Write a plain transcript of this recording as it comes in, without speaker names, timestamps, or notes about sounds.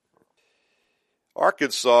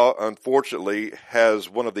Arkansas, unfortunately, has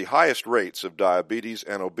one of the highest rates of diabetes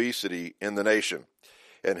and obesity in the nation.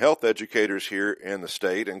 And health educators here in the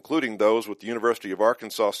state, including those with the University of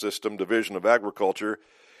Arkansas System Division of Agriculture,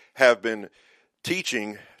 have been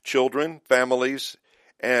teaching children, families,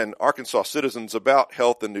 and Arkansas citizens about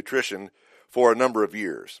health and nutrition for a number of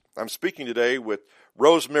years. I'm speaking today with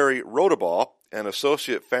Rosemary Rodibaugh, an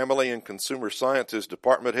Associate Family and Consumer Sciences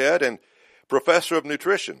Department Head and Professor of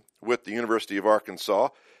Nutrition with the University of Arkansas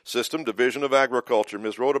System Division of Agriculture.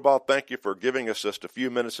 Ms. Rodibaugh, thank you for giving us just a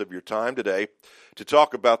few minutes of your time today to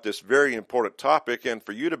talk about this very important topic and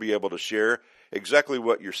for you to be able to share exactly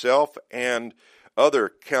what yourself and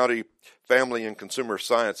other county family and consumer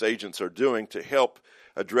science agents are doing to help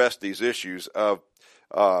address these issues of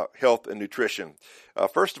health and nutrition.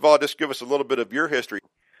 First of all, just give us a little bit of your history.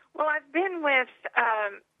 Well, I've been with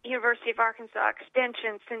University of Arkansas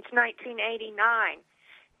Extension since 1989,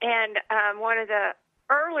 and one of the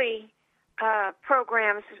early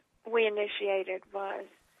programs we initiated was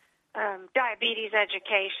diabetes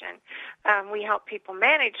education. We help people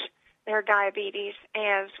manage their diabetes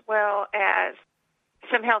as well as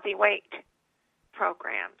some healthy weight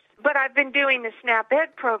programs. But I've been doing the SNAP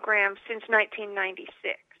Ed program since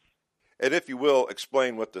 1996. And if you will,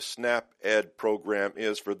 explain what the SNAP Ed program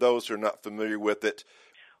is for those who are not familiar with it.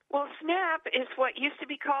 Well, SNAP is what used to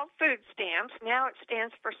be called food stamps. Now it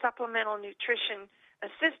stands for Supplemental Nutrition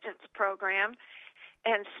Assistance Program.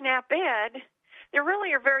 And SNAP Ed, there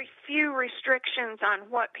really are very few restrictions on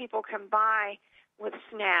what people can buy with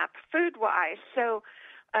SNAP food-wise. So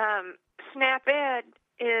SNAP Ed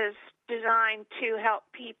is designed to help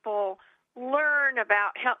people learn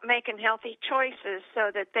about making healthy choices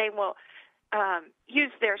so that they will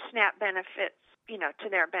use their SNAP benefits, to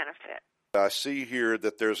their benefit. I see here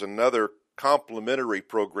that there's another complementary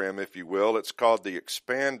program, if you will. It's called the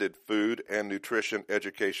Expanded Food and Nutrition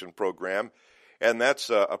Education Program, and that's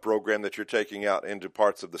a program that you're taking out into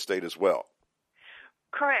parts of the state as well.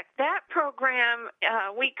 Correct. That program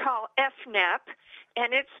we call FNEP,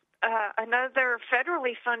 and it's another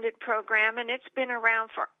federally funded program, and it's been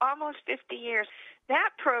around for almost 50 years.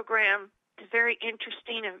 That program is very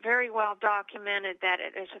interesting and very well documented that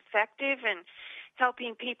it is effective in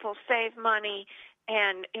helping people save money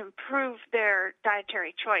and improve their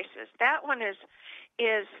dietary choices. That one is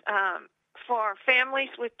for families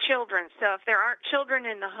with children. So if there aren't children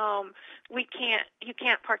in the home, you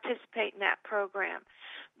can't participate in that program.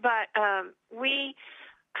 But we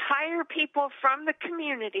hire people from the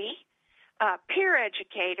community, peer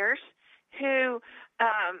educators who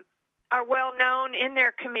are well known in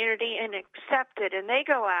their community and accepted, and they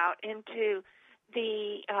go out into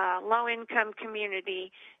the low-income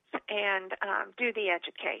community and do the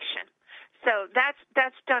education. So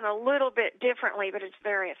that's done a little bit differently, but it's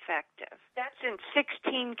very effective. That's in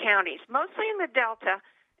 16 counties, mostly in the Delta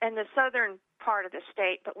and the southern part of the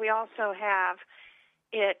state, but we also have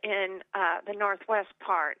it in the northwest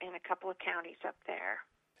part in a couple of counties up there.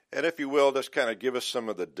 And if you will, just kind of give us some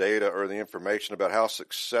of the data or the information about how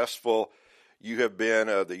successful you have been,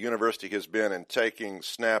 the university has been in taking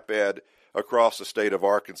SNAP Ed across the state of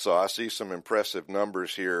Arkansas. I see some impressive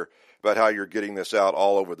numbers here about how you're getting this out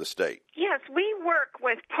all over the state. Yes, we work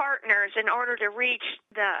with partners in order to reach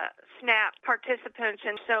the SNAP participants.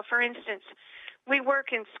 And so, for instance, we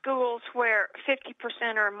work in schools where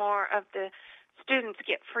 50% or more of the students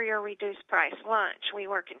get free or reduced price lunch. We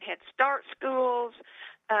work in Head Start schools.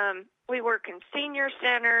 We work in senior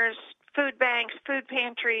centers, food banks, food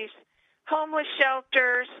pantries, homeless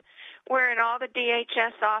shelters. We're in all the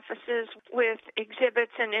DHS offices with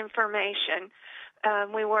exhibits and information.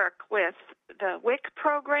 We work with the WIC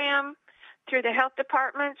program through the health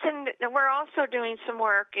departments, and we're also doing some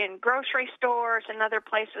work in grocery stores and other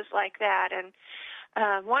places like that.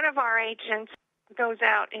 And one of our agents goes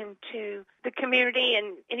out into the community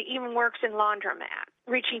and even works in laundromat,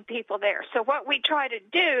 reaching people there. So what we try to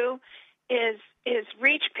do is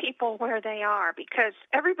reach people where they are, because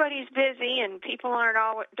everybody's busy and people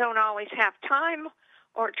don't always have time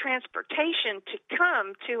or transportation to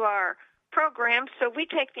come to our program, so we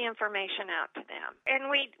take the information out to them. And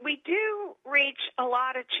we do reach a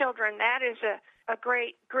lot of children. That is a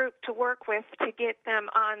great group to work with to get them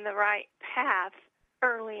on the right path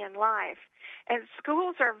early in life. And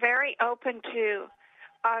schools are very open to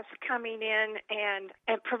us coming in and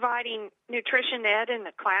providing nutrition ed in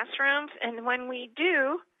the classrooms. And when we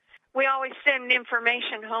do, we always send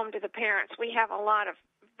information home to the parents. We have a lot of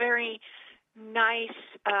very nice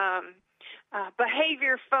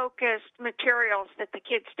behavior-focused materials that the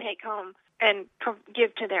kids take home and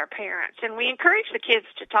give to their parents. And we encourage the kids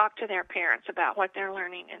to talk to their parents about what they're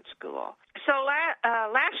learning in school. So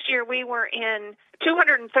last year we were in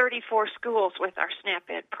 234 schools with our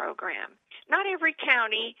SNAP-Ed program. Not every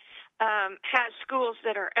county has schools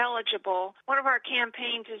that are eligible. One of our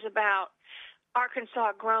campaigns is about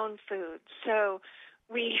Arkansas-grown foods. So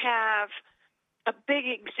we have a big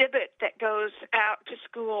exhibit that goes out to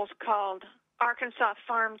schools called Arkansas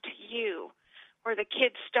Farm to You, where the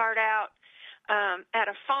kids start out at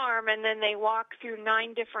a farm and then they walk through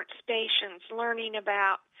 9 different stations learning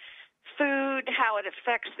about food, how it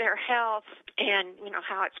affects their health, and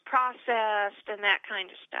how it's processed and that kind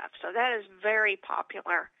of stuff. So that is very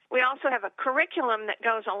popular. We also have a curriculum that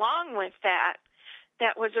goes along with that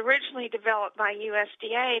was originally developed by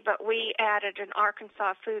USDA, but we added an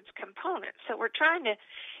Arkansas Foods component. So we're trying to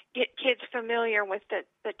get kids familiar with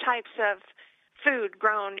the types of food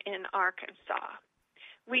grown in Arkansas.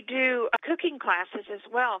 We do cooking classes as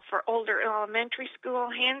well for older elementary school,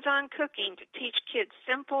 hands-on cooking to teach kids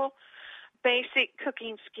simple, basic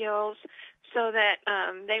cooking skills so that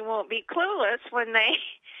they won't be clueless when they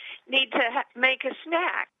need to make a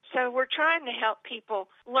snack. So we're trying to help people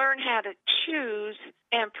learn how to choose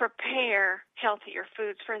and prepare healthier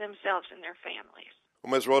foods for themselves and their families.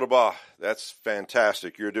 Well, Ms. Rodibaugh, that's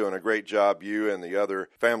fantastic. You're doing a great job, you and the other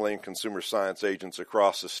family and consumer science agents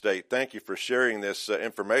across the state. Thank you for sharing this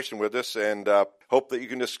information with us, and hope that you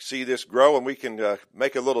can just see this grow and we can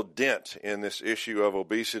make a little dent in this issue of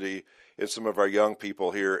obesity in some of our young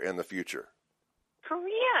people here in the future. Oh,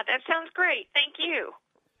 yeah, that sounds great. Thank you.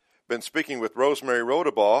 Been speaking with Rosemary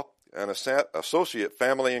Rodibaugh, an Associate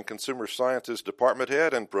Family and Consumer Sciences Department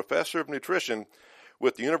Head and Professor of Nutrition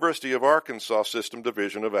with the University of Arkansas System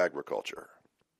Division of Agriculture.